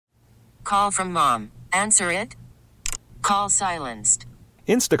call from mom. Answer it. Call silenced.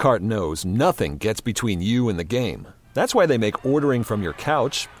 Instacart knows nothing gets between you and the game. That's why they make ordering from your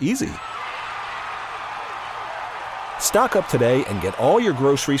couch easy. Stock up today and get all your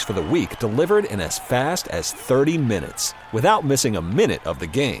groceries for the week delivered in as fast as 30 minutes without missing a minute of the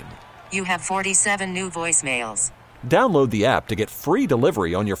game. You have 47 new voicemails. Download the app to get free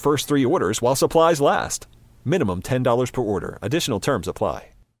delivery on your first 3 orders while supplies last. Minimum $10 per order. Additional terms apply.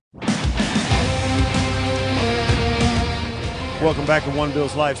 Welcome back to One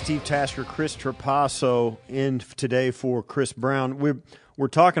Bills Live. Steve Tasker, Chris Trapasso in today for Chris Brown. We're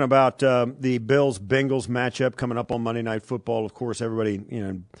talking about the Bills-Bengals matchup coming up on Monday Night Football. Of course, everybody,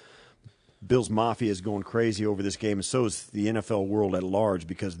 Bills Mafia is going crazy over this game, and so is the NFL world at large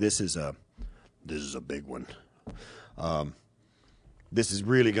because this is a big one. This is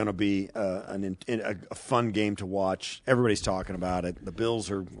really going to be a fun game to watch. Everybody's talking about it. The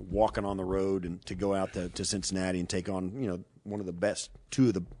Bills are walking on the road and to go out to Cincinnati and take on one of the best two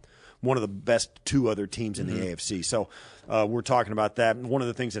other teams in the AFC. So we're talking about that. And one of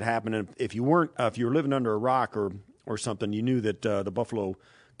the things that happened, and if you were living under a rock or something, you knew that the Buffalo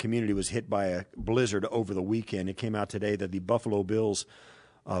community was hit by a blizzard over the weekend. It came out today that the Buffalo Bills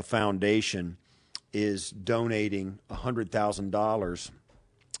Foundation is donating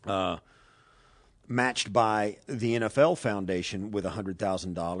 $100,000, matched by the NFL Foundation with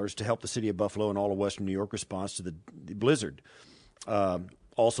 $100,000 to help the city of Buffalo and all of Western New York response to the blizzard.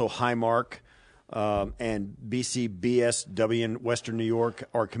 Also, Highmark and BCBSW in Western New York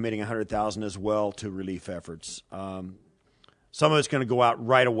are committing $100,000 as well to relief efforts. Some of it's going to go out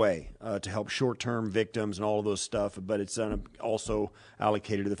right away to help short-term victims and all of those stuff, but it's also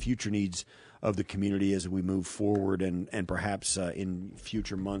allocated to the future needs of the community as we move forward and perhaps in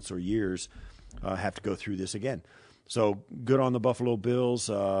future months or years have to go through this again. So good on the Buffalo Bills,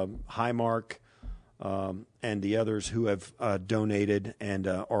 Highmark, and the others who have donated and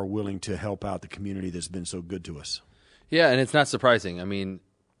are willing to help out the community that's been so good to us. Yeah, and it's not surprising. I mean,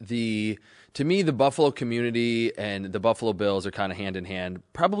 to me, the Buffalo community and the Buffalo Bills are kind of hand in hand,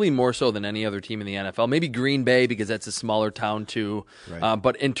 probably more so than any other team in the NFL. Maybe Green Bay because that's a smaller town too. Right.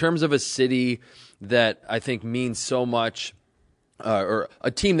 But in terms of a city that I think means so much, or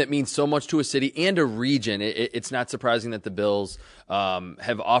a team that means so much to a city and a region, it's not surprising that the Bills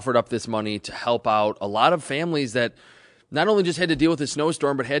have offered up this money to help out a lot of families that not only just had to deal with the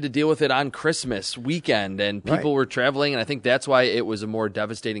snowstorm, but had to deal with it on Christmas weekend, and people were traveling, and I think that's why it was a more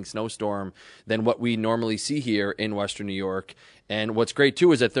devastating snowstorm than what we normally see here in Western New York. And what's great,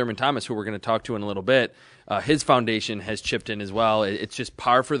 too, is that Thurman Thomas, who we're going to talk to in a little bit, his foundation has chipped in as well. It's just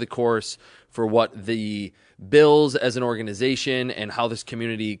par for the course for what the Bills as an organization and how this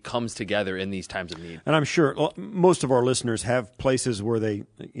community comes together in these times of need. And I'm sure most of our listeners have places where they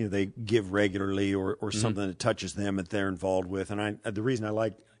give regularly or something that touches them that they're involved with. And the reason I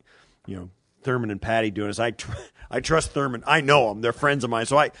like Thurman and Patty doing is I trust Thurman. I know them; they're friends of mine,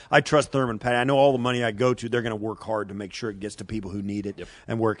 so I trust Thurman and Patty. I know all the money I go to, they're going to work hard to make sure it gets to people who need it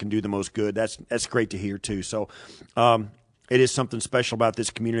and where it can do the most good. That's great to hear too. So. It is something special about this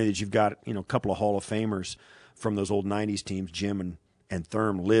community that you've got, a couple of Hall of Famers from those old 90s teams, Jim and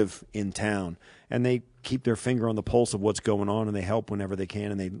Thurm, live in town. And they keep their finger on the pulse of what's going on, and they help whenever they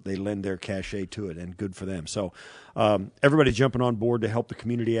can, and they lend their cachet to it, and good for them. So everybody jumping on board to help the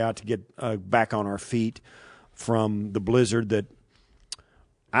community out to get back on our feet from the blizzard that,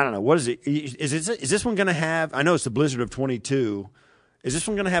 I don't know, what is it? Is this one going to have, I know it's the blizzard of 22. Is this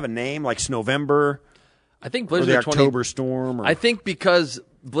one going to have a name like Snowvember? I think Blizzard or the of October storm. I think because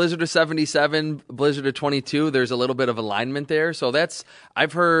Blizzard of 77, Blizzard of 22, there's a little bit of alignment there. So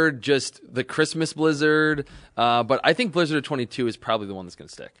I've heard just the Christmas Blizzard, but I think Blizzard of 22 is probably the one that's going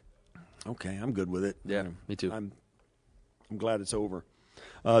to stick. Okay, I'm good with it. Yeah, me too. I'm glad it's over.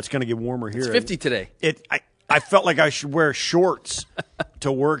 It's going to get warmer here. It's 50 today. I felt like I should wear shorts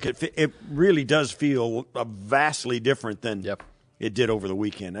to work. It really does feel vastly different than it did over the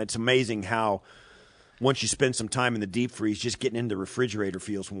weekend. It's amazing how once you spend some time in the deep freeze, just getting into the refrigerator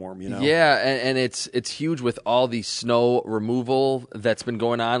feels warm, Yeah, and it's huge with all the snow removal that's been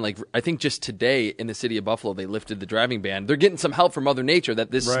going on. Like, I think just today in the city of Buffalo, they lifted the driving ban. They're getting some help from Mother Nature that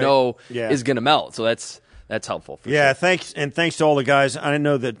this snow is going to melt. So that's helpful. Sure. Thanks to all the guys. I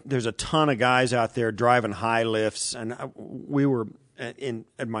know that there's a ton of guys out there driving high lifts, and we were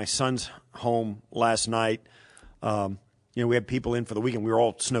at my son's home last night. We had people in for the weekend. We were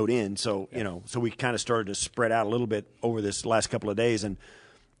all snowed in, so so we kind of started to spread out a little bit over this last couple of days, and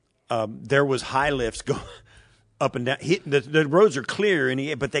there was high lifts up and down. The roads are clear,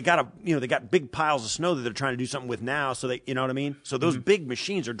 but they got they got big piles of snow that they're trying to do something with now. So you know what I mean. So those big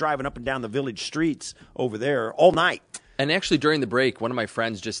machines are driving up and down the village streets over there all night. And actually, during the break, one of my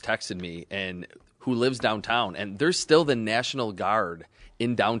friends just texted me, and who lives downtown, and there's still the National Guard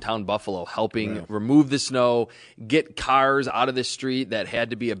in downtown Buffalo helping remove the snow, get cars out of the street that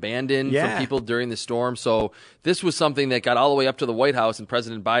had to be abandoned from people during the storm. So this was something that got all the way up to the White House, and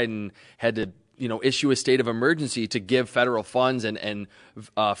President Biden had to issue a state of emergency to give federal funds and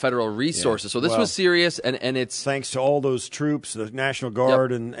federal resources. So this was serious, and it's thanks to all those troops, the National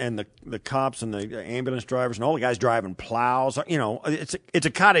Guard and the cops and the ambulance drivers and all the guys driving plows. It's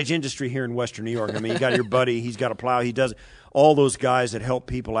a cottage industry here in Western New York. I mean, you got your buddy, he's got a plow, he does it. All those guys that help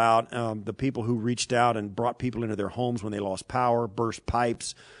people out, the people who reached out and brought people into their homes when they lost power, burst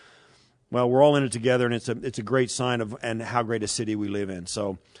pipes. Well, we're all in it together, and it's a great sign of and how great a city we live in.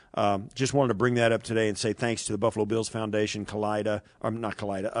 So just wanted to bring that up today and say thanks to the Buffalo Bills Foundation, Highmark,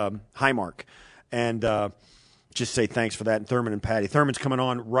 and just say thanks for that. And Thurman and Patty. Thurman's coming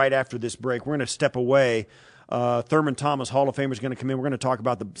on right after this break. We're going to step away. Thurman Thomas, Hall of Famer, is going to come in. We're going to talk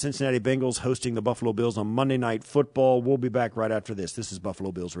about the Cincinnati Bengals hosting the Buffalo Bills on Monday Night Football. We'll be back right after this. This is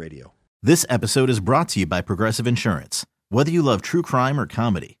Buffalo Bills Radio. This episode is brought to you by Progressive Insurance. Whether you love true crime or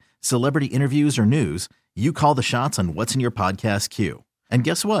comedy, celebrity interviews or news, you call the shots on what's in your podcast queue. And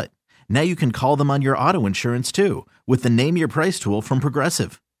guess what? Now you can call them on your auto insurance too with the Name Your Price tool from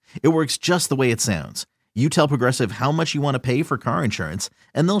Progressive. It works just the way it sounds. You tell Progressive how much you want to pay for car insurance,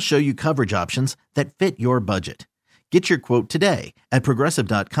 and they'll show you coverage options that fit your budget. Get your quote today at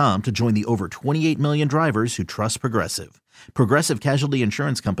Progressive.com to join the over 28 million drivers who trust Progressive. Progressive Casualty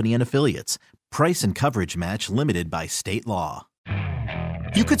Insurance Company and Affiliates. Price and coverage match limited by state law.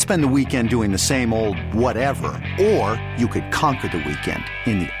 You could spend the weekend doing the same old whatever, or you could conquer the weekend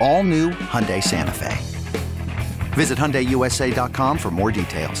in the all-new Hyundai Santa Fe. Visit HyundaiUSA.com for more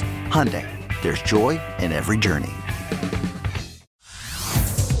details. Hyundai, there's joy in every journey.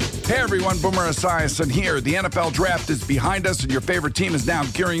 Hey everyone, Boomer Esiason here. The NFL Draft is behind us and your favorite team is now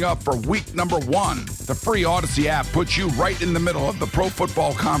gearing up for week number 1. The free Odyssey app puts you right in the middle of the pro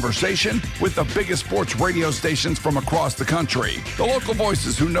football conversation with the biggest sports radio stations from across the country. The local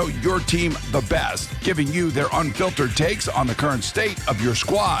voices who know your team the best, giving you their unfiltered takes on the current state of your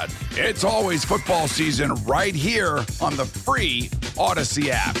squad. It's always football season right here on the free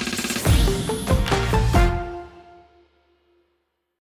Odyssey app.